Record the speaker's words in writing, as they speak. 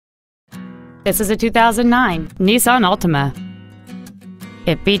This is a 2009 Nissan Altima.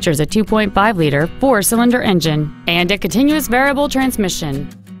 It features a 2.5-liter four-cylinder engine and a continuous variable transmission.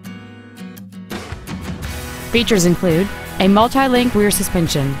 Features include a multi-link rear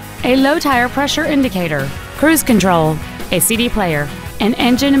suspension, a low tire pressure indicator, cruise control, a CD player, an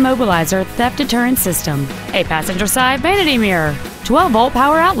engine immobilizer theft deterrent system, a passenger side vanity mirror, 12-volt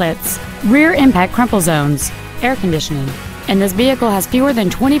power outlets, rear impact crumple zones, air conditioning, and this vehicle has fewer than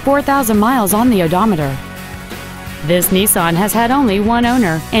 24,000 miles on the odometer. This Nissan has had only one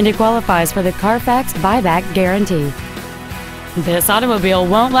owner, and it qualifies for the Carfax buyback guarantee. This automobile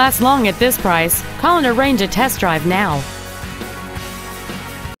won't last long at this price. Call and arrange a test drive now.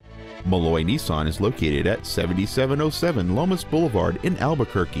 Melloy Nissan is located at 7707 Lomas Boulevard in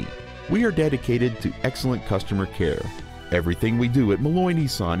Albuquerque. We are dedicated to excellent customer care. Everything we do at Melloy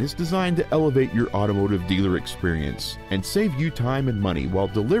Nissan is designed to elevate your automotive dealer experience and save you time and money while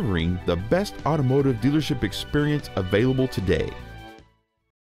delivering the best automotive dealership experience available today.